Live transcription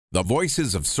The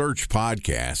Voices of Search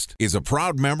podcast is a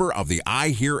proud member of the I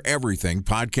Hear Everything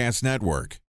podcast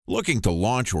network. Looking to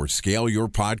launch or scale your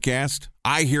podcast?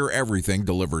 I Hear Everything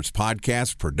delivers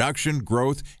podcast production,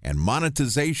 growth, and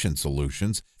monetization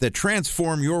solutions that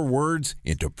transform your words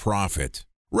into profit.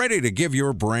 Ready to give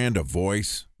your brand a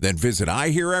voice? Then visit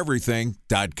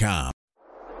iheareverything.com.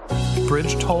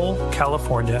 Bridge toll,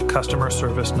 California, customer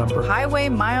service number. Highway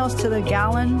miles to the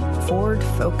gallon, Ford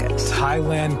Focus.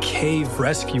 Thailand cave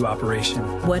rescue operation.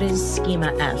 What is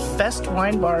Schema F? Best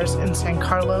wine bars in San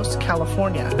Carlos,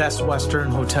 California. Best Western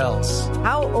hotels.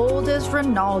 How old is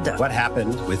Ronaldo? What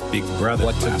happened with Big Brother?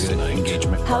 What's a good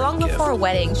engagement? How long before a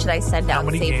wedding should I send out How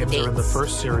many save the games are in the dates?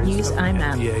 first series? Use of the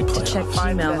IMAP NBA to playoffs. check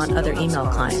Gmail on other email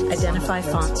clients. Identify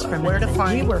fonts from Where to an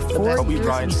find We were the 4 best years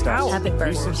Brian in Stout. power. Habit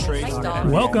burgers.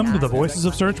 Welcome to the Voices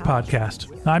of Search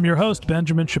podcast. I'm your host,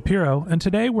 Benjamin Shapiro, and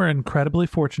today we're incredibly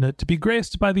fortunate to be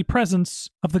graced by the presence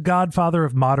of the godfather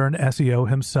of modern SEO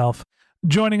himself.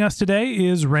 Joining us today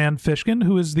is Rand Fishkin,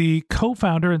 who is the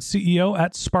co-founder and CEO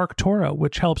at Sparktoro,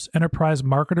 which helps enterprise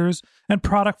marketers and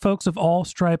product folks of all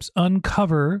stripes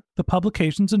uncover the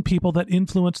publications and people that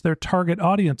influence their target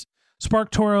audience.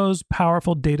 Sparktoro's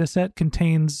powerful dataset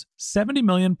contains 70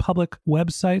 million public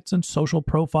websites and social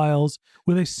profiles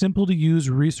with a simple-to-use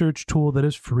research tool that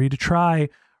is free to try.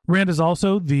 Rand is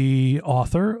also the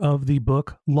author of the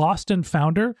book Lost and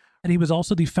Founder, and he was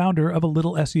also the founder of a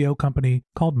little SEO company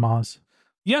called Moz.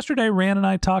 Yesterday, Rand and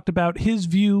I talked about his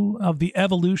view of the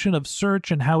evolution of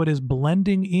search and how it is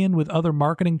blending in with other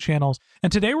marketing channels.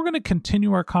 And today we're going to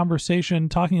continue our conversation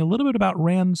talking a little bit about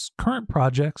Rand's current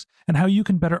projects and how you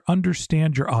can better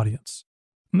understand your audience.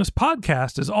 And this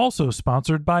podcast is also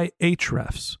sponsored by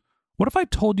Ahrefs. What if I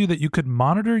told you that you could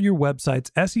monitor your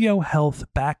website's SEO health,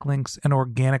 backlinks, and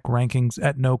organic rankings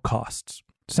at no costs?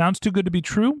 Sounds too good to be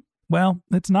true? Well,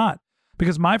 it's not.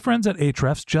 Because my friends at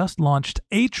Ahrefs just launched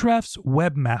Ahrefs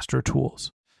Webmaster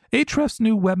Tools. Ahrefs'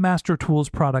 new Webmaster Tools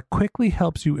product quickly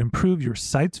helps you improve your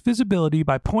site's visibility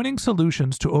by pointing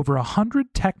solutions to over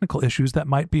 100 technical issues that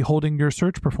might be holding your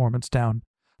search performance down.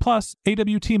 Plus,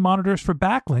 AWT monitors for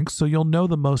backlinks so you'll know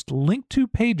the most linked to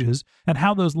pages and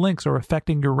how those links are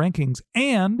affecting your rankings.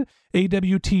 And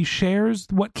AWT shares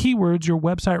what keywords your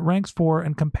website ranks for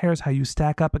and compares how you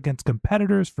stack up against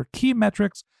competitors for key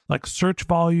metrics like search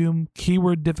volume,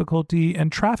 keyword difficulty,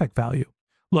 and traffic value.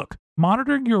 Look,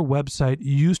 monitoring your website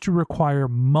used to require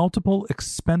multiple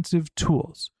expensive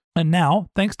tools. And now,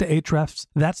 thanks to Ahrefs,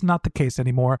 that's not the case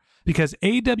anymore because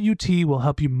AWT will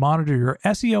help you monitor your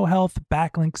SEO health,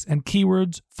 backlinks, and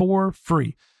keywords for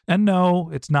free. And no,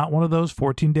 it's not one of those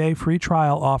 14-day free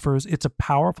trial offers. It's a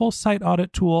powerful site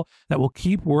audit tool that will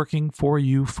keep working for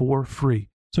you for free.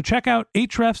 So check out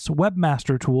Ahrefs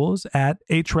Webmaster Tools at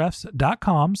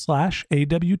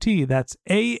ahrefs.com/AWT. That's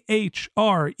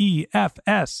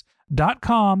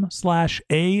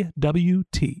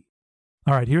ahrefs.com/AWT.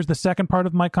 All right, here's the second part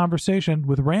of my conversation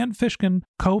with Rand Fishkin,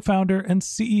 co-founder and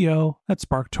CEO at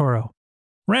Sparktoro.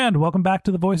 Rand, welcome back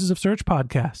to the Voices of Search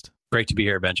podcast. Great to be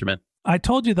here, Benjamin. I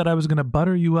told you that I was going to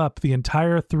butter you up the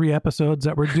entire 3 episodes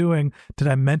that we're doing. Did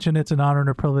I mention it's an honor and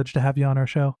a privilege to have you on our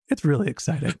show? It's really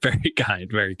exciting. Very kind,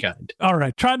 very kind. All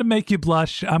right, trying to make you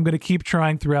blush. I'm going to keep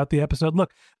trying throughout the episode.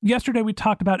 Look, yesterday we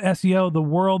talked about SEO, the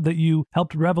world that you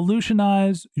helped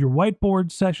revolutionize. Your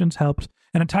whiteboard sessions helped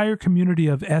an entire community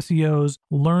of SEOs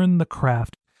learn the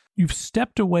craft. You've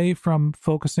stepped away from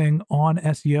focusing on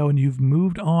SEO and you've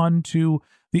moved on to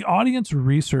the audience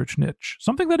research niche,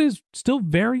 something that is still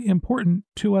very important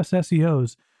to us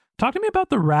SEOs. Talk to me about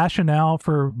the rationale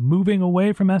for moving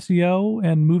away from SEO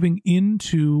and moving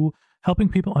into helping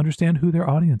people understand who their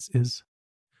audience is.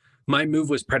 My move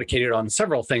was predicated on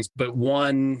several things, but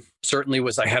one certainly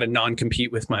was I had a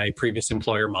non-compete with my previous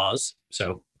employer, Moz,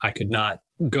 so I could not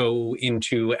go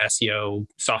into SEO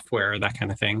software, that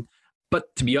kind of thing.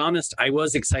 But to be honest, I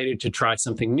was excited to try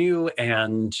something new,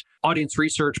 and audience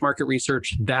research, market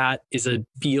research, that is a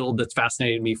field that's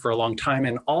fascinated me for a long time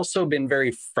and also been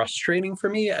very frustrating for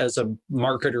me as a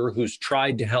marketer who's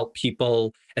tried to help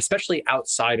people, especially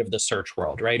outside of the search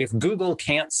world, right? If Google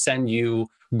can't send you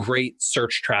great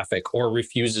search traffic or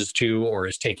refuses to, or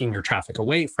is taking your traffic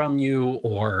away from you,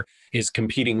 or is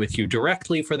competing with you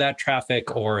directly for that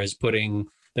traffic, or is putting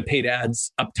the paid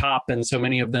ads up top and so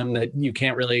many of them that you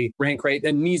can't really rank right,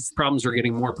 and these problems are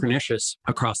getting more pernicious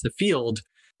across the field,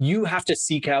 you have to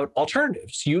seek out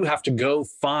alternatives. You have to go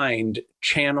find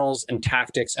channels and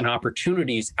tactics and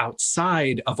opportunities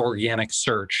outside of organic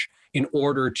search in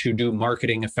order to do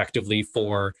marketing effectively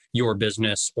for your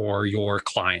business or your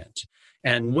client.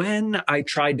 And when I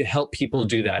tried to help people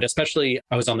do that, especially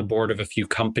I was on the board of a few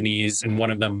companies, and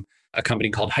one of them a company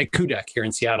called Haikudek here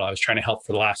in Seattle. I was trying to help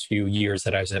for the last few years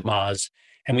that I was at Moz.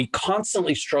 And we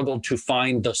constantly struggled to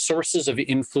find the sources of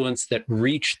influence that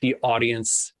reached the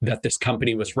audience that this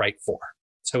company was right for.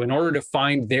 So in order to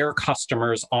find their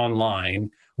customers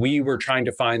online, we were trying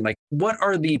to find what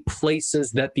are the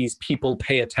places that these people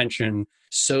pay attention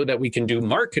so that we can do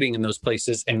marketing in those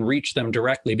places and reach them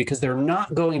directly, because they're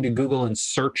not going to Google and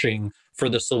searching for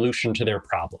the solution to their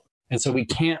problem. And so we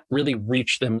can't really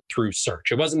reach them through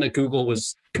search. It wasn't that Google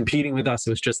was competing with us. It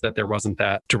was just that there wasn't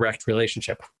that direct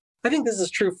relationship. I think this is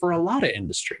true for a lot of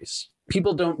industries.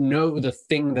 People don't know the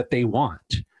thing that they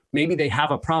want. Maybe they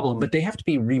have a problem, but they have to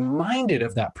be reminded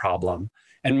of that problem.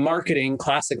 And marketing,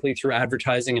 classically through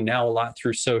advertising and now a lot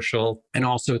through social and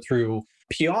also through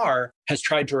PR, has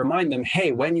tried to remind them,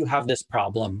 hey, when you have this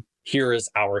problem, here is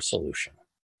our solution.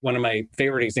 One of my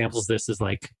favorite examples of this is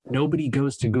nobody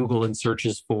goes to Google and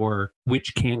searches for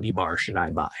which candy bar should I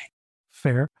buy.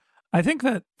 Fair. I think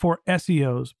that for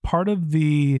SEOs, part of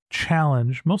the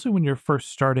challenge, mostly when you're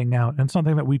first starting out, and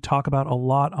something that we talk about a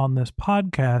lot on this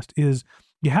podcast, is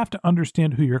you have to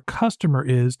understand who your customer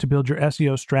is to build your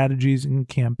SEO strategies and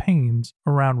campaigns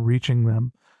around reaching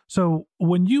them. So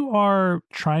when you are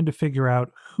trying to figure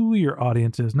out who your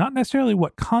audience is, not necessarily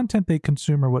what content they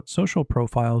consume or what social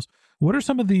profiles, what are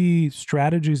some of the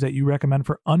strategies that you recommend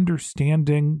for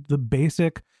understanding the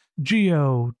basic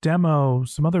geo, demo,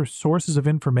 some other sources of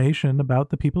information about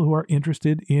the people who are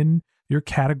interested in your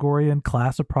category and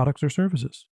class of products or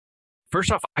services?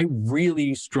 First off, I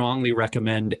really strongly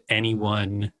recommend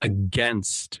anyone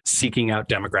against seeking out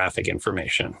demographic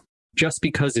information. Just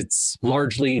because it's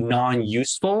largely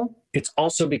non-useful, it's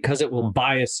also because it will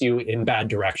bias you in bad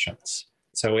directions.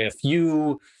 So if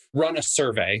you run a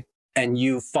survey and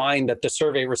you find that the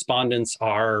survey respondents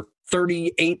are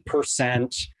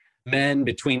 38% men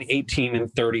between 18 and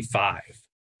 35,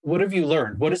 what have you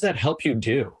learned? What does that help you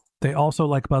do? They also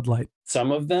like Bud Light.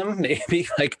 Some of them may be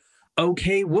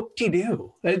okay,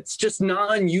 whoop-de-doo. It's just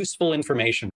non-useful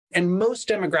information. And most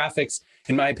demographics,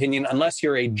 in my opinion, unless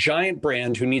you're a giant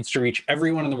brand who needs to reach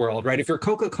everyone in the world, right? If you're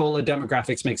Coca-Cola,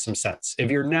 demographics make some sense. If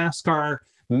you're NASCAR,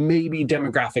 maybe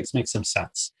demographics make some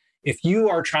sense. If you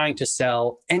are trying to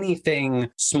sell anything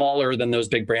smaller than those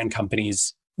big brand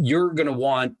companies, you're going to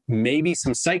want maybe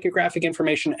some psychographic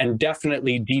information and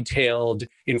definitely detailed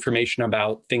information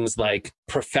about things like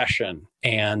profession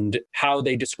and how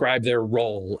they describe their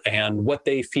role and what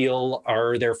they feel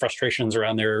are their frustrations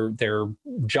around their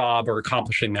job or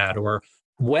accomplishing that, or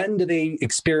when do they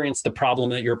experience the problem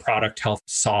that your product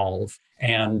helps solve,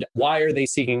 and why are they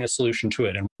seeking a solution to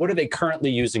it, and what are they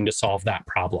currently using to solve that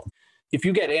problem. If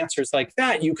you get answers like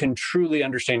that, you can truly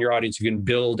understand your audience. You can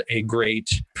build a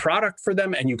great product for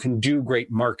them and you can do great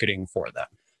marketing for them.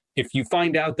 If you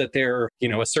find out that they're,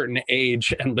 a certain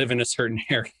age and live in a certain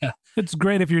area. It's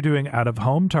great if you're doing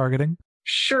out-of-home targeting.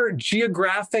 Sure,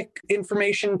 geographic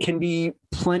information can be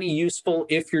plenty useful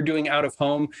if you're doing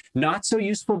out-of-home. Not so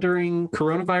useful during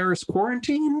coronavirus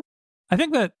quarantine. I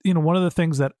think that, one of the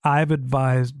things that I've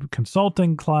advised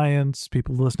consulting clients,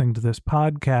 people listening to this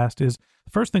podcast, is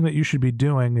the first thing that you should be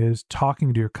doing is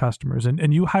talking to your customers.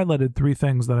 And you highlighted three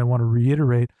things that I want to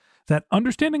reiterate, that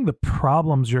understanding the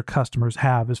problems your customers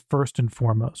have is first and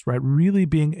foremost, right? Really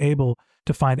being able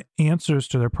to find answers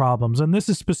to their problems. And this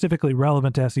is specifically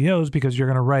relevant to SEOs because you're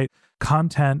going to write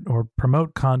content or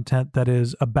promote content that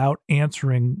is about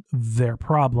answering their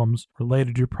problems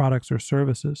related to your products or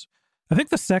services. I think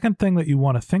the second thing that you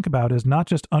want to think about is not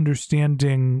just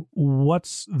understanding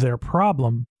what's their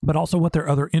problem, but also what their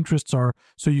other interests are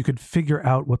so you could figure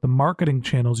out what the marketing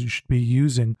channels you should be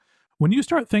using. When you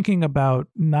start thinking about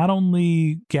not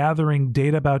only gathering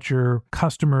data about your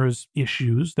customers'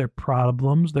 issues, their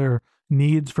problems, their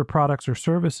needs for products or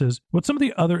services, what's some of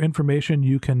the other information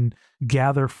you can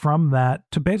gather from that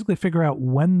to basically figure out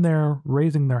when they're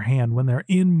raising their hand, when they're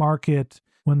in market,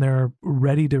 when they're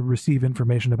ready to receive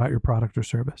information about your product or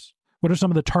service? What are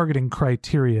some of the targeting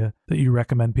criteria that you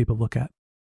recommend people look at?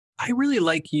 I really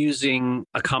like using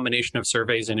a combination of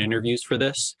surveys and interviews for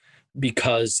this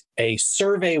because a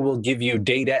survey will give you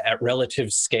data at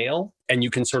relative scale and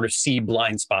you can sort of see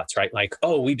blind spots, right? Like,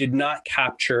 we did not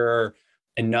capture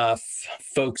enough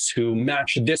folks who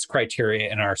match this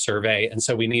criteria in our survey, and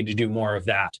so we need to do more of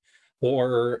that.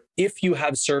 Or if you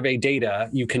have survey data,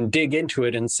 you can dig into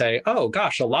it and say, oh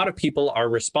gosh, a lot of people are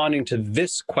responding to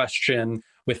this question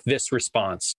with this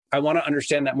response. I want to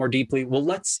understand that more deeply. Well,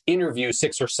 let's interview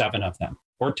 6 or 7 of them,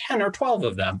 or 10 or 12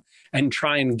 of them, and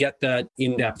try and get that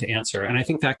in-depth answer. And I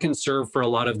think that can serve for a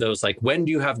lot of those, like, when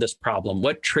do you have this problem?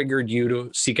 What triggered you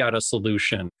to seek out a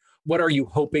solution? What are you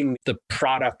hoping the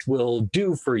product will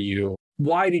do for you?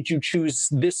 Why did you choose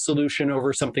this solution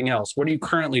over something else? What are you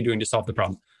currently doing to solve the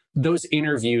problem? Those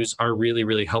interviews are really,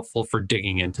 really helpful for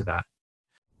digging into that.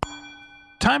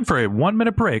 Time for a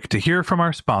 1-minute break to hear from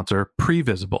our sponsor,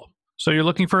 Previsible. So you're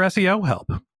looking for SEO help,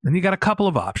 and you got a couple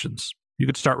of options. You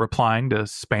could start replying to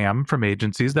spam from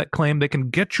agencies that claim they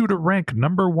can get you to rank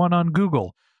number 1 on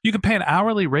Google. You can pay an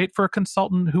hourly rate for a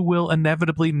consultant who will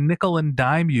inevitably nickel and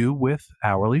dime you with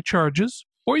hourly charges.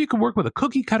 Or you can work with a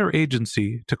cookie-cutter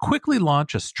agency to quickly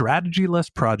launch a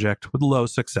strategy-less project with low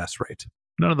success rate.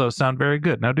 None of those sound very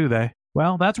good, now do they?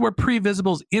 Well, that's where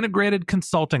Previsible's integrated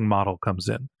consulting model comes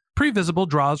in. Previsible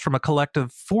draws from a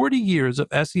collective 40 years of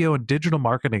SEO and digital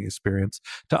marketing experience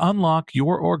to unlock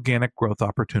your organic growth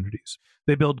opportunities.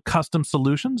 They build custom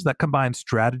solutions that combine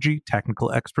strategy,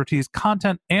 technical expertise,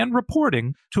 content, and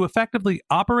reporting to effectively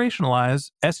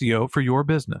operationalize SEO for your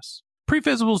business.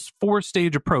 Previsible's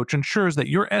 4-stage approach ensures that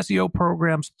your SEO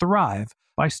programs thrive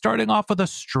by starting off with a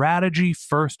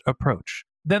strategy-first approach.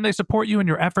 Then they support you in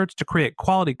your efforts to create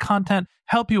quality content,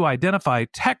 help you identify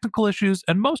technical issues,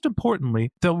 and most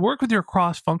importantly, they'll work with your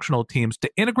cross-functional teams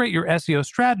to integrate your SEO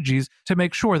strategies to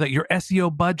make sure that your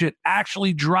SEO budget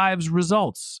actually drives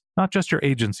results, not just your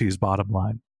agency's bottom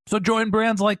line. So join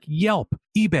brands like Yelp,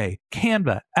 eBay,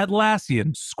 Canva,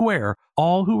 Atlassian, Square,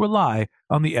 all who rely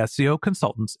on the SEO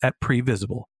consultants at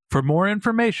Previsible. For more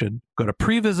information, go to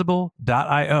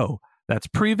previsible.io. That's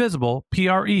Previsible,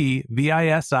 Previsible.io.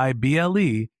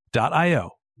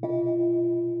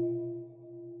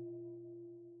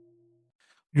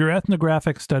 Your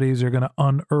ethnographic studies are going to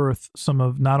unearth some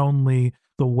of not only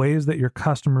the ways that your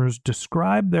customers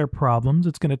describe their problems,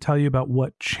 it's going to tell you about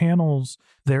what channels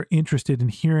they're interested in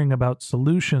hearing about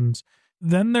solutions.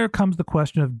 Then there comes the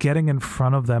question of getting in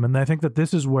front of them. And I think that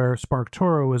this is where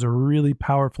Sparktoro is a really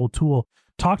powerful tool.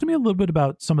 Talk to me a little bit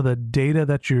about some of the data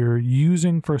that you're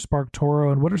using for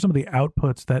Sparktoro and what are some of the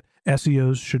outputs that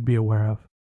SEOs should be aware of?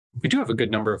 We do have a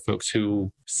good number of folks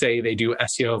who say they do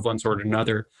SEO of one sort or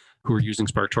another who are using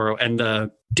Sparktoro. And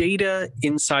the data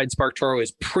inside Sparktoro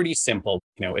is pretty simple.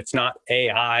 It's not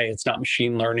AI, it's not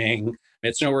machine learning.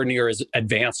 It's nowhere near as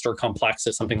advanced or complex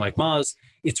as something like Moz.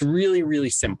 It's really, really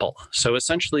simple. So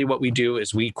essentially what we do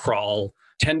is we crawl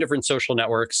 10 different social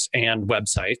networks and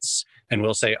websites, and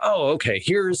we'll say, oh, okay,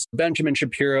 here's Benjamin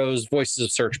Shapiro's Voices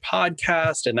of Search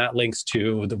podcast, and that links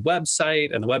to the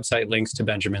website, and the website links to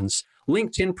Benjamin's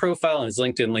LinkedIn profile, and his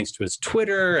LinkedIn links to his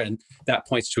Twitter, and that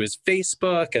points to his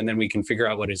Facebook, and then we can figure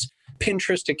out what his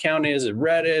Pinterest account is, and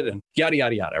Reddit, and yada,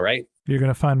 yada, yada, right? You're going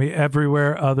to find me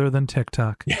everywhere other than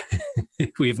TikTok.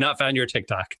 We have not found your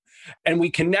TikTok. And we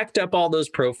connect up all those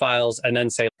profiles and then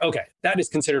say, okay, that is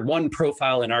considered one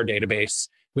profile in our database.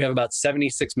 We have about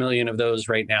 76 million of those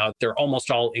right now. They're almost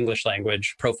all English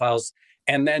language profiles.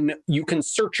 And then you can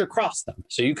search across them.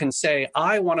 So you can say,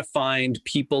 I want to find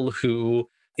people who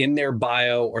in their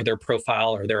bio or their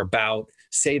profile or their about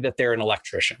say that they're an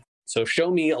electrician. So show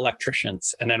me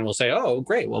electricians. And then we'll say, oh,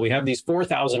 great. Well, we have these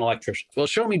 4,000 electricians. Well,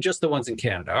 show me just the ones in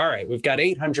Canada. All right, we've got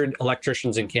 800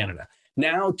 electricians in Canada.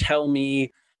 Now tell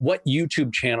me what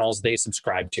YouTube channels they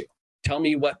subscribe to. Tell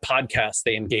me what podcasts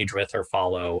they engage with or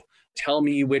follow. Tell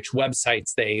me which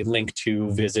websites they link to,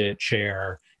 visit,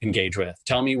 share, engage with.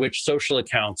 Tell me which social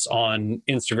accounts on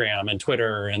Instagram and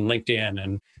Twitter and LinkedIn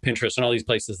and Pinterest and all these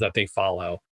places that they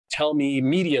follow. Tell me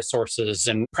media sources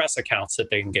and press accounts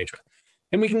that they engage with.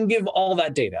 And we can give all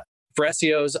that data. For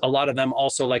SEOs, a lot of them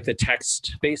also like the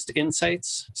text-based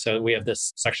insights. So we have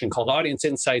this section called Audience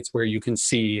Insights where you can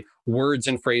see words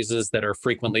and phrases that are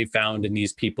frequently found in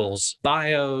these people's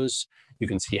bios. You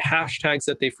can see hashtags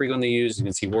that they frequently use. You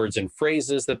can see words and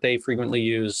phrases that they frequently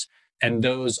use. And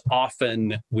those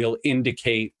often will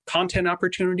indicate content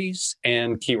opportunities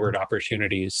and keyword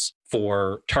opportunities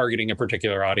for targeting a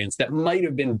particular audience that might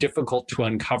have been difficult to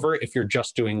uncover if you're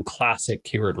just doing classic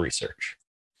keyword research.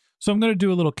 So I'm going to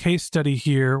do a little case study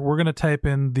here. We're going to type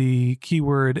in the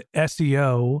keyword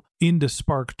SEO into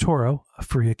Sparktoro, a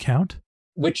free account.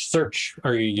 Which search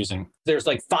are you using? There's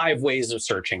like 5 ways of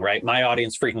searching, right? My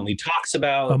audience frequently talks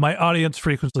about. My audience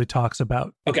frequently talks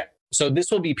about. Okay. So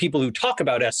this will be people who talk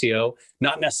about SEO,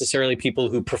 not necessarily people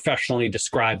who professionally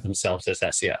describe themselves as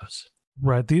SEOs.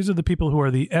 Right. These are the people who are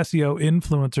the SEO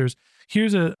influencers.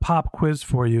 Here's a pop quiz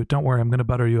for you. Don't worry, I'm going to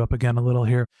butter you up again a little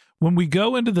here. When we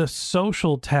go into the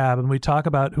social tab and we talk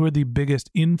about who are the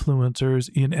biggest influencers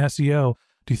in SEO,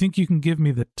 do you think you can give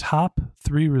me the top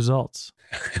 3 results?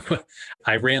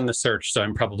 I ran the search, so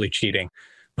I'm probably cheating.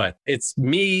 but it's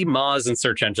me, Moz, and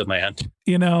Search Engine Land.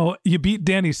 You know, you beat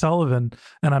Danny Sullivan,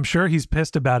 and I'm sure he's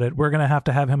pissed about it. We're going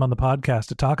to have him on the podcast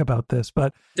to talk about this,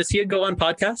 but... Does he go on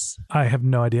podcasts? I have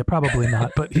no idea. Probably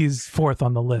not, but he's fourth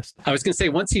on the list. I was going to say,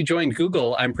 once he joined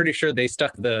Google, I'm pretty sure they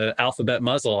stuck the alphabet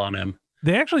muzzle on him.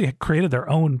 They actually created their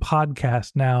own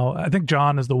podcast now. I think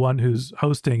John is the one who's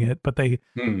hosting it, but they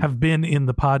have been in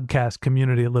the podcast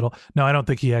community a little. No, I don't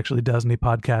think he actually does any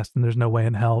podcasts, and there's no way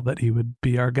in hell that he would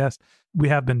be our guest. We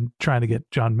have been trying to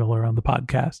get John Miller on the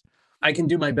podcast. I can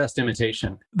do my best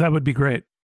imitation. That would be great.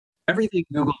 Everything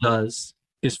Google does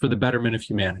is for the betterment of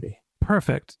humanity.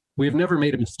 Perfect. We have never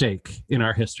made a mistake in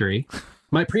our history.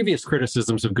 My previous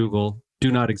criticisms of Google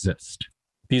do not exist.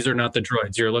 These are not the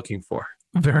droids you're looking for.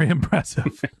 Very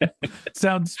impressive.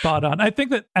 Sounds spot on. I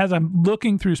think that as I'm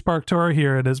looking through Sparktoro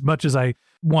here, and as much as I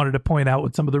wanted to point out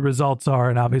what some of the results are,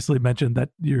 and obviously mentioned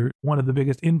that you're one of the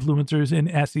biggest influencers in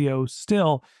SEO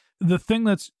still, the thing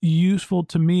that's useful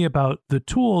to me about the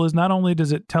tool is not only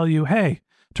does it tell you, hey,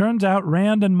 turns out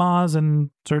Rand and Moz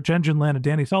and Search Engine Land and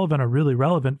Danny Sullivan are really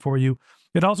relevant for you.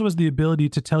 It also has the ability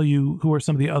to tell you who are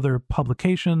some of the other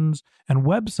publications and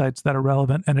websites that are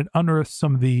relevant, and it unearths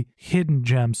some of the hidden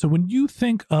gems. So when you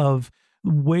think of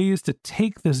ways to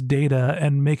take this data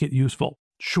and make it useful,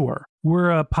 sure, we're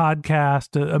a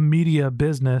podcast, a media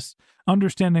business.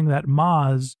 Understanding that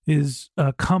Moz is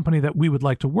a company that we would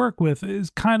like to work with is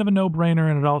kind of a no-brainer,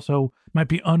 and it also might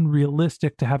be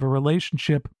unrealistic to have a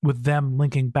relationship with them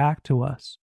linking back to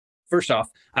us. First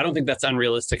off, I don't think that's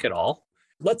unrealistic at all.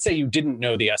 Let's say you didn't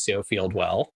know the SEO field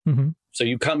well. So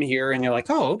you come here and you're like,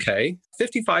 oh, okay.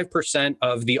 55%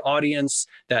 of the audience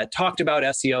that talked about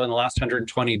SEO in the last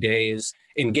 120 days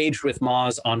engaged with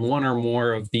Moz on one or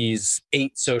more of these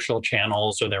 8 social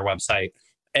channels or their website.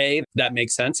 That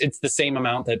makes sense. It's the same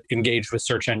amount that engaged with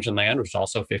Search Engine Land, which is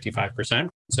also 55%.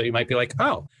 So you might be like,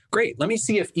 oh, great. Let me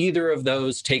see if either of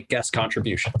those take guest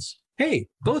contributions. Hey,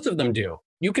 both of them do.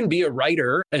 You can be a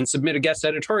writer and submit a guest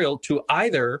editorial to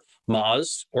either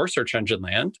Moz or Search Engine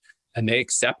Land, and they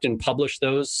accept and publish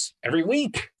those every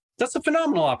week. That's a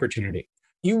phenomenal opportunity.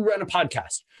 You run a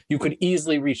podcast. You could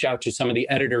easily reach out to some of the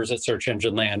editors at Search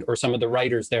Engine Land or some of the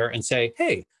writers there and say,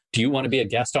 hey, do you want to be a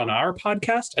guest on our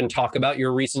podcast and talk about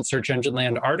your recent Search Engine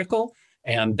Land article?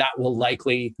 And that will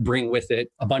likely bring with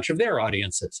it a bunch of their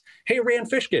audiences. Hey, Rand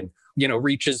Fishkin,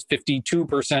 reaches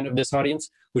 52% of this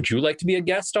audience. Would you like to be a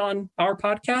guest on our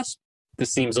podcast?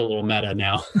 This seems a little meta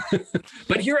now,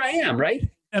 but here I am, right?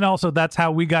 And also, that's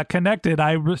how we got connected.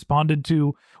 I responded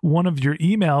to one of your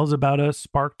emails about a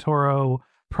Sparktoro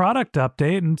product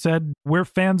update and said, we're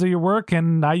fans of your work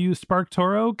and I use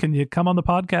Sparktoro. Can you come on the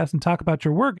podcast and talk about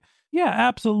your work? Yeah,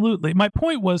 absolutely. My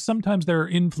point was sometimes there are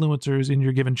influencers in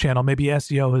your given channel. Maybe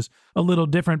SEO is a little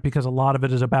different because a lot of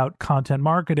it is about content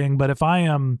marketing. But if I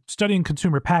am studying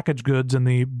consumer packaged goods and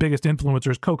the biggest influencer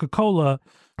is Coca-Cola,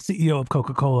 CEO of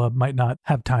Coca-Cola might not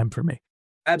have time for me.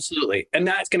 Absolutely. And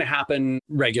that's going to happen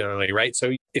regularly, right?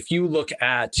 So if you look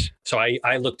at,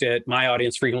 I looked at my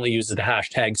audience frequently uses the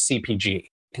hashtag CPG,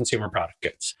 consumer product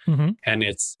goods. And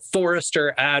it's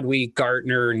Forrester, Adweek,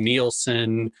 Gartner,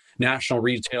 Nielsen, National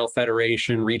Retail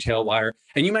Federation, Retail Wire.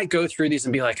 And you might go through these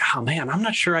and be like, oh man, I'm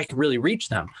not sure I can really reach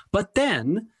them. But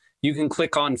then you can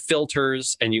click on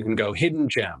filters and you can go hidden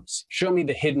gems. Show me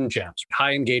the hidden gems,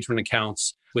 high engagement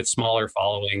accounts with smaller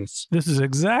followings. This is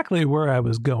exactly where I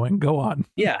was going. Go on.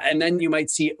 Yeah. And then you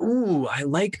might see, ooh, I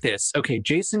like this. Okay.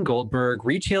 Jason Goldberg,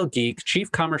 Retail Geek,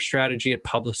 Chief Commerce Strategy at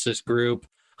Publicis Group,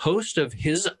 host of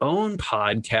his own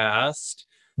podcast.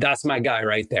 That's my guy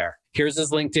right there. Here's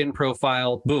his LinkedIn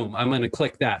profile. Boom. I'm going to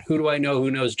click that. Who do I know who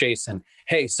knows Jason?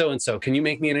 Hey, so-and-so, can you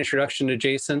make me an introduction to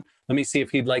Jason? Let me see if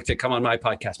he'd like to come on my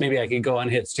podcast. Maybe I could go on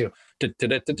his too.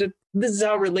 This is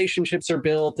how relationships are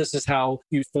built. This is how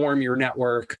you form your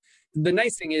network. The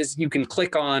nice thing is you can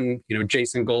click on,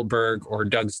 Jason Goldberg or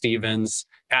Doug Stevens,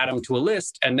 add them to a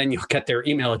list, and then you'll get their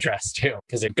email address too,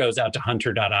 because it goes out to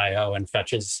hunter.io and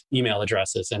fetches email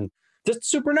addresses. And that's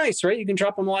super nice, right? You can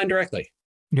drop them a line directly.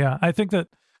 Yeah, I think that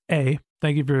A,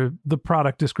 thank you for the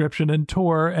product description and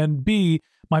tour, and B,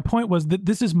 my point was that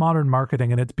this is modern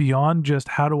marketing and it's beyond just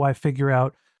how do I figure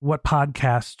out what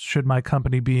podcasts should my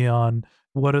company be on?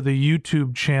 What are the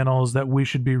YouTube channels that we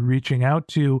should be reaching out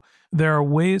to? There are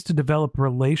ways to develop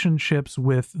relationships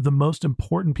with the most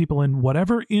important people in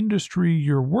whatever industry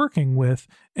you're working with,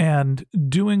 and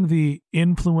doing the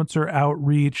influencer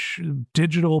outreach,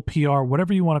 digital PR,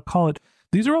 whatever you want to call it.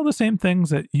 These are all the same things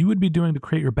that you would be doing to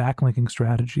create your backlinking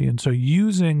strategy. And so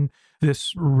using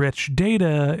this rich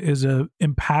data is a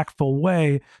impactful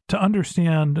way to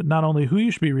understand not only who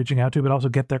you should be reaching out to, but also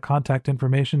get their contact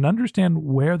information and understand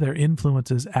where their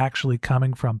influence is actually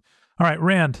coming from. All right,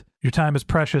 Rand, your time is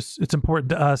precious. It's important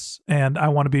to us, and I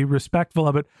want to be respectful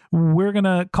of it. We're going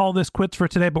to call this quits for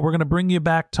today, but we're going to bring you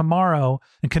back tomorrow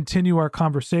and continue our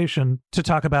conversation to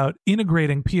talk about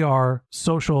integrating PR,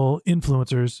 social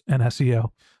influencers, and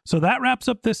SEO. So that wraps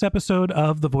up this episode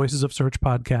of the Voices of Search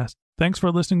podcast. Thanks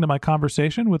for listening to my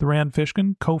conversation with Rand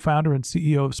Fishkin, co-founder and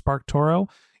CEO of Sparktoro.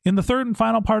 In the third and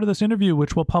final part of this interview,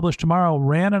 which we'll publish tomorrow,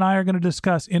 Rand and I are going to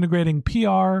discuss integrating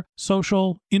PR,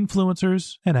 social,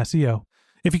 influencers, and SEO.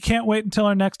 If you can't wait until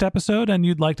our next episode and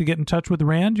you'd like to get in touch with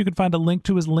Rand, you can find a link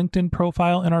to his LinkedIn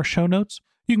profile in our show notes.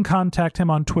 You can contact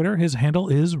him on Twitter. His handle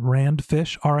is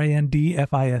Randfish,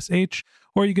 RANDFISH,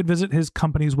 or you could visit his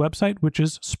company's website, which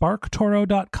is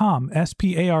sparktoro.com,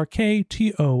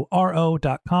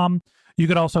 SPARKTORO.com. You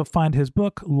could also find his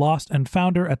book, Lost and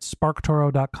Founder, at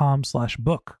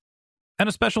sparktoro.com/book. And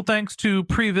a special thanks to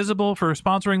Previsible for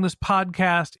sponsoring this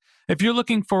podcast. If you're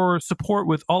looking for support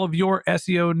with all of your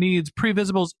SEO needs,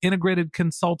 Previsible's integrated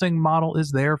consulting model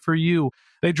is there for you.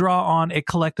 They draw on a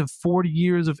collective 40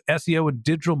 years of SEO and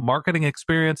digital marketing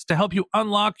experience to help you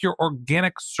unlock your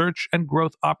organic search and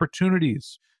growth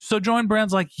opportunities. So join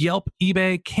brands like Yelp,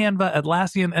 eBay, Canva,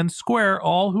 Atlassian, and Square,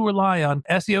 all who rely on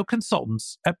SEO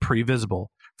consultants at Previsible.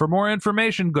 For more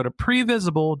information, go to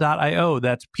previsible.io.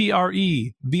 That's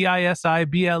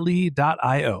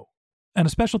previsible.io. And a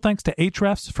special thanks to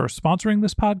Ahrefs for sponsoring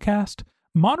this podcast.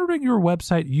 Monitoring your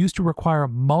website used to require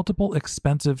multiple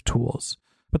expensive tools,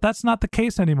 but that's not the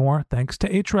case anymore thanks to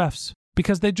Ahrefs,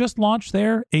 because they just launched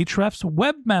their Ahrefs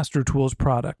Webmaster Tools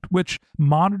product, which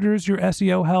monitors your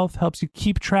SEO health, helps you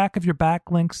keep track of your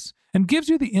backlinks, and gives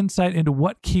you the insight into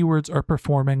what keywords are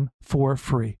performing for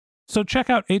free. So check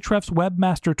out Ahrefs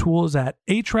Webmaster Tools at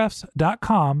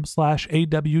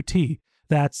ahrefs.com/AWT.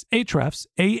 That's Ahrefs,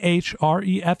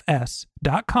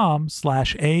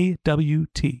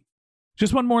 AHREFS.com/AWT.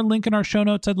 Just one more link in our show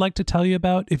notes I'd like to tell you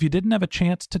about. If you didn't have a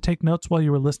chance to take notes while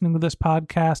you were listening to this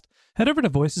podcast, head over to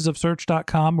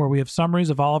voicesofsearch.com, where we have summaries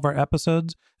of all of our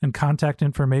episodes and contact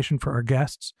information for our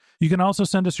guests. You can also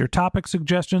send us your topic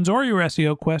suggestions or your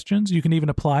SEO questions. You can even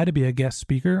apply to be a guest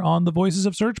speaker on the Voices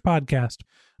of Search podcast.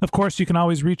 Of course, you can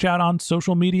always reach out on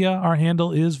social media. Our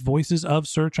handle is Voices of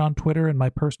Search on Twitter, and my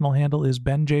personal handle is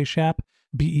Ben J. Shap,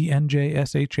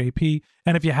 BENJSHAP.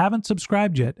 And if you haven't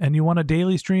subscribed yet and you want a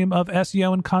daily stream of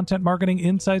SEO and content marketing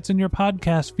insights in your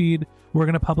podcast feed, we're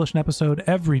going to publish an episode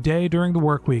every day during the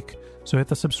work week. So hit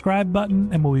the subscribe button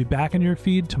and we'll be back in your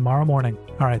feed tomorrow morning.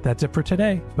 All right, that's it for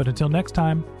today. But until next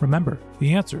time, remember,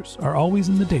 the answers are always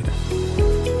in the data.